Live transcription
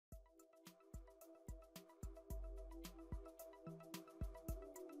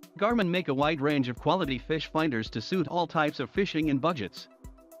Garmin make a wide range of quality fish finders to suit all types of fishing and budgets.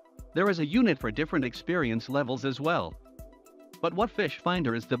 There is a unit for different experience levels as well. But what fish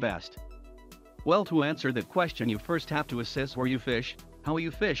finder is the best? Well, to answer that question you first have to assess where you fish, how you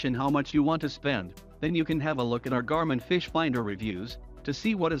fish and how much you want to spend. Then you can have a look at our Garmin Fish Finder reviews to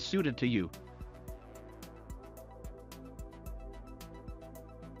see what is suited to you.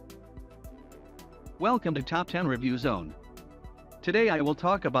 Welcome to Top 10 Review Zone. Today I will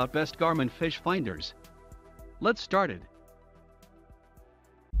talk about best Garmin fish finders. Let's start it.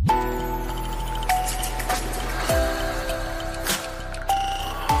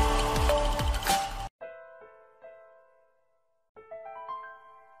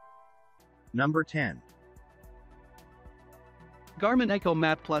 Number 10. Garmin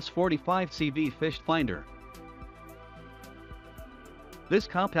ECHOMAP Plus 45 CV Fish Finder. This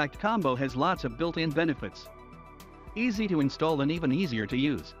compact combo has lots of built-in benefits. Easy to install and even easier to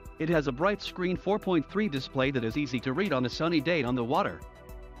use. It has a bright screen 4.3 display that is easy to read on a sunny day on the water.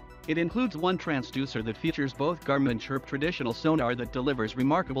 It includes one transducer that features both Garmin Chirp traditional sonar that delivers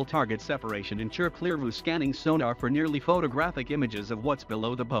remarkable target separation and Chirp ClearView scanning sonar for nearly photographic images of what's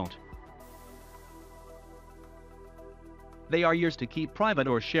below the boat. They are yours to keep private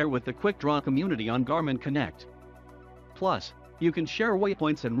or share with the quick draw community on Garmin Connect. Plus, you can share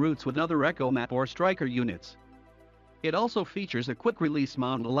waypoints and routes with other ECHOMAP or Striker units. It also features a quick release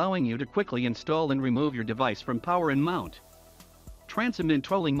mount allowing you to quickly install and remove your device from power and mount. Transom and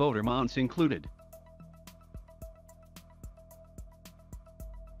trolling motor mounts included.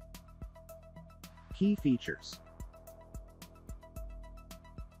 Key features.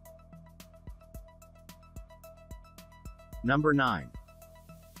 Number 9.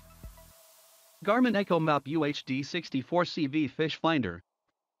 Garmin ECHOMAP UHD 64 CV Fish Finder.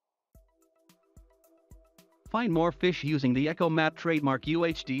 Find more fish using the ECHOMAP trademark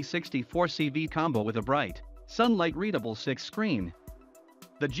UHD 64 CV combo with a bright, sunlight-readable 6 screen.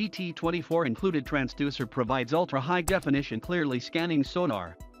 The GT24 included transducer provides ultra-high-definition clearly scanning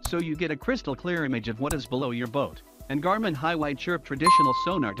sonar, so you get a crystal-clear image of what is below your boat, and Garmin High-Wide Chirp traditional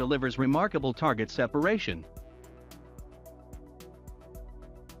sonar delivers remarkable target separation.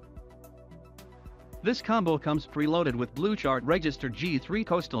 This combo comes preloaded with BlueChart registered G3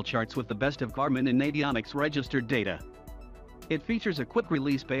 coastal charts with the best of Garmin and avionics registered data. It features a quick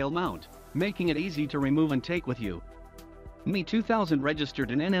release bail mount, making it easy to remove and take with you. ME 2000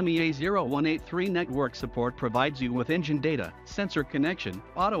 registered and NMEA 0183 network support provides you with engine data, sensor connection,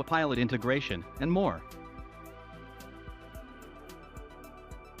 autopilot integration, and more.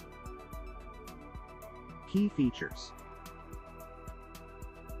 Key features.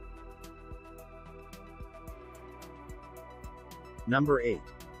 Number 8.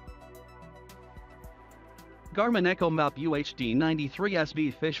 Garmin ECHOMAP UHD 93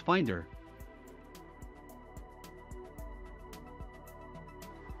 SV Fish Finder.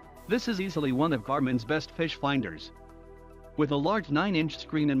 This is easily one of Garmin's best fish finders. With a large 9-inch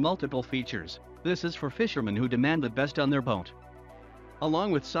screen and multiple features, this is for fishermen who demand the best on their boat.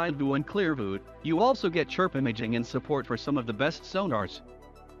 Along with side view and clear view, you also get chirp imaging and support for some of the best sonars.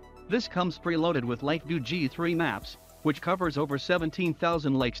 This comes preloaded with LakeView G3 maps, which covers over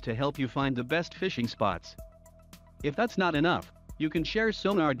 17,000 lakes to help you find the best fishing spots. If that's not enough, you can share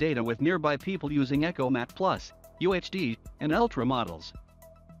sonar data with nearby people using ECHOMAP Plus, UHD, and Ultra models.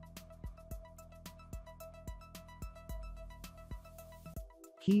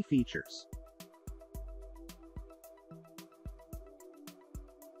 Key features.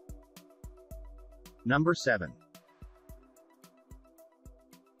 Number 7.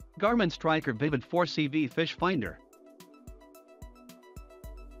 Garmin Striker Vivid 4 CV Fish Finder.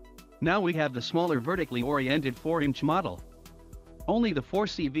 Now we have the smaller vertically oriented 4-inch model. Only the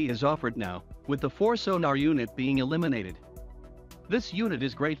 4CV is offered now, with the 4 sonar unit being eliminated. This unit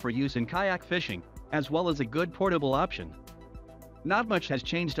is great for use in kayak fishing, as well as a good portable option. Not much has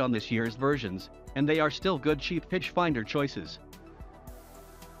changed on this year's versions, and they are still good cheap fish finder choices.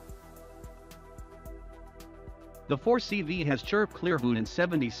 The 4CV has Chirp ClearView and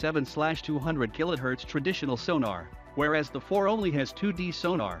 77/200 kHz traditional sonar, whereas the 4 only has 2D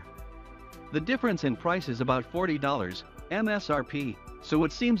sonar. The difference in price is about $40 MSRP, so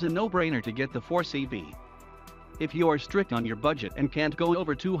it seems a no-brainer to get the 4CV. If you are strict on your budget and can't go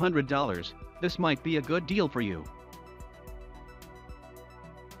over $200, this might be a good deal for you.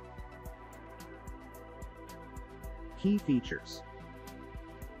 Key features.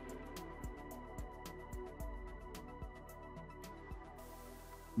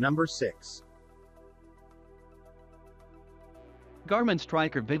 Number 6. Garmin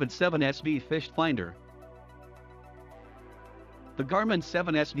Striker Vivid 7 SV Fish Finder. The Garmin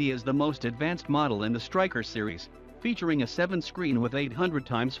 7SV is the most advanced model in the Striker series, featuring a 7-screen with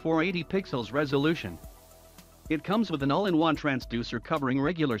 800x480 pixels resolution. It comes with an all-in-one transducer covering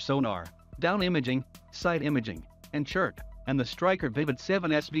regular sonar, down imaging, side imaging, and chirp, and the Striker Vivid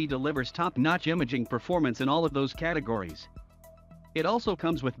 7SV delivers top-notch imaging performance in all of those categories. It also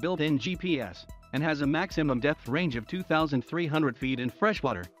comes with built-in GPS, and has a maximum depth range of 2,300 feet in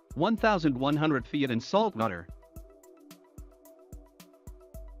freshwater, 1,100 feet in saltwater.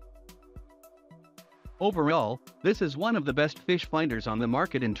 Overall, this is one of the best fish finders on the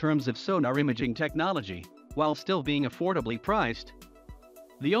market in terms of sonar imaging technology, while still being affordably priced.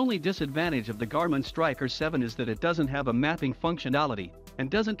 The only disadvantage of the Garmin Striker 7 is that it doesn't have a mapping functionality, and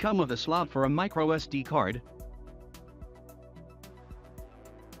doesn't come with a slot for a microSD card.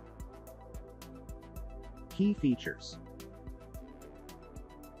 Key features.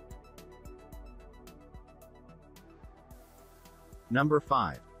 Number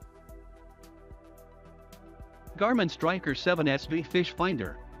 5. Garmin Striker 7 SV Fish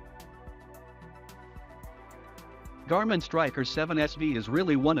Finder. Garmin Striker 7 SV is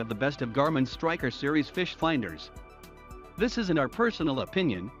really one of the best of Garmin's Striker series fish finders. This isn't our personal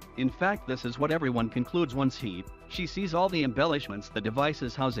opinion, in fact this is what everyone concludes once she sees all the embellishments the device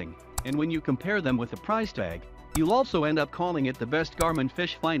is housing, and when you compare them with the price tag, you'll also end up calling it the best Garmin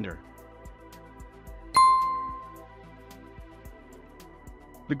fish finder.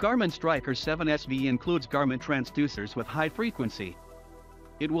 The Garmin Striker 7 SV includes Garmin transducers with high frequency.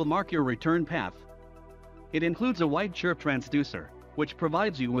 It will mark your return path. It includes a wide chirp transducer, which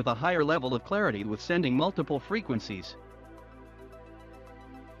provides you with a higher level of clarity with sending multiple frequencies.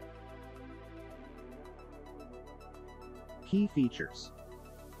 Key features.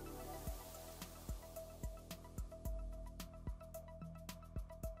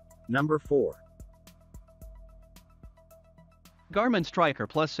 Number 4. Garmin Striker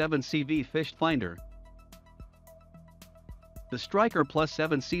Plus 7 CV Fish Finder. The Striker Plus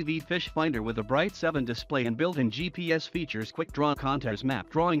 7 CV Fish Finder with a bright 7 display and built-in GPS features quick draw contours map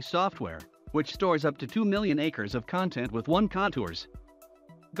drawing software, which stores up to 2 million acres of content with 1 contours.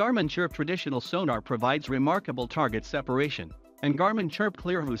 Garmin Chirp traditional sonar provides remarkable target separation, and Garmin Chirp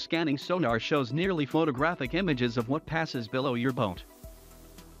ClearView scanning sonar shows nearly photographic images of what passes below your boat.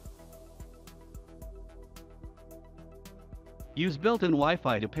 Use built-in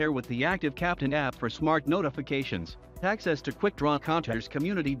Wi-Fi to pair with the Active Captain app for smart notifications, access to quick draw contours,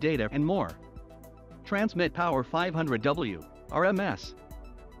 community data, and more. Transmit power 500W, RMS.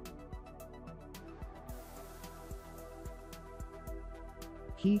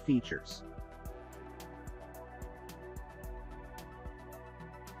 Key features.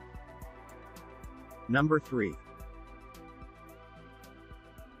 Number 3.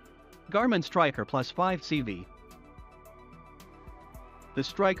 Garmin Striker Plus 5 CV. The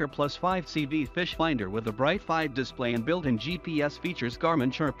Striker Plus 5 CV Fish Finder with a bright 5 display and built-in GPS features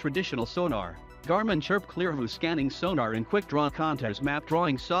Garmin Chirp traditional sonar, Garmin Chirp ClearView scanning sonar and quick draw contours map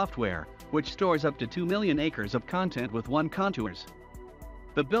drawing software, which stores up to 2 million acres of content with 1 contours.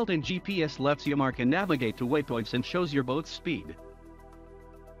 The built-in GPS lets you mark and navigate to waypoints and shows your boat's speed.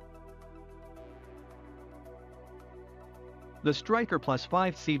 The Striker Plus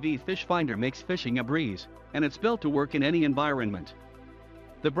 5 CV Fish Finder makes fishing a breeze, and it's built to work in any environment.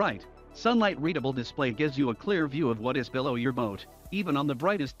 The bright, sunlight-readable display gives you a clear view of what is below your boat, even on the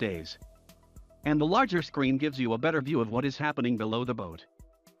brightest days. And the larger screen gives you a better view of what is happening below the boat.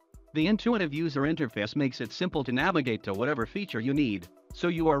 The intuitive user interface makes it simple to navigate to whatever feature you need, so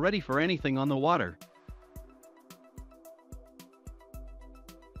you are ready for anything on the water.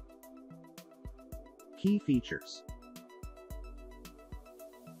 Key features.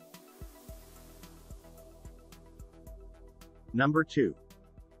 Number 2.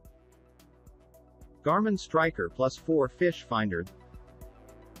 Garmin Striker Plus 4 Fish Finder.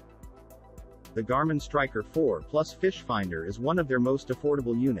 The Garmin Striker 4 Plus Fish Finder is one of their most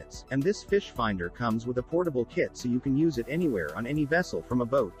affordable units, and this fish finder comes with a portable kit so you can use it anywhere on any vessel from a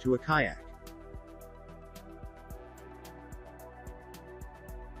boat to a kayak.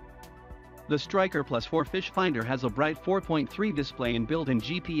 The Striker Plus 4 Fish Finder has a bright 4.3 display and built-in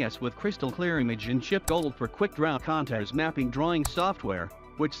GPS with crystal clear image and chip gold for quick draw contours mapping drawing software,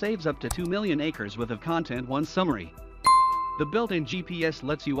 which saves up to 2 million acres worth of content. One summary. The built-in GPS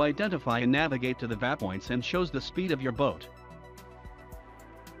lets you identify and navigate to the waypoints and shows the speed of your boat.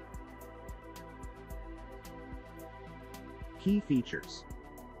 Key features.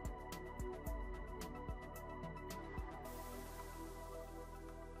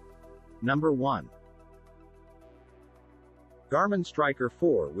 Number 1. Garmin Striker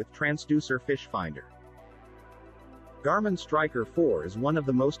 4 with Transducer Fish Finder. Garmin Striker 4 is one of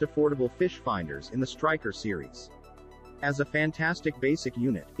the most affordable fish finders in the Striker series. As a fantastic basic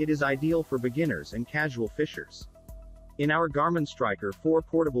unit, it is ideal for beginners and casual fishers. In our Garmin Striker 4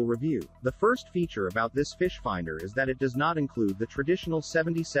 portable review, the first feature about this fish finder is that it does not include the traditional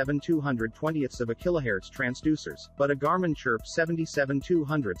 77/220ths of a kilohertz transducers, but a Garmin Chirp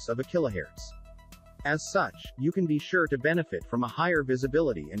 77/200ths of a kilohertz. As such, you can be sure to benefit from a higher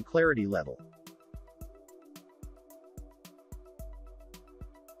visibility and clarity level.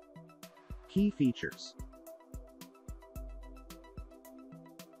 Key features.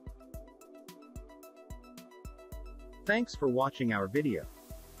 Thanks for watching our video.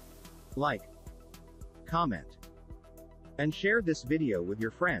 Like, comment, and share this video with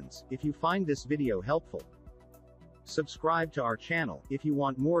your friends if you find this video helpful. Subscribe to our channel if you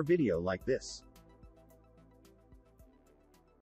want more video like this.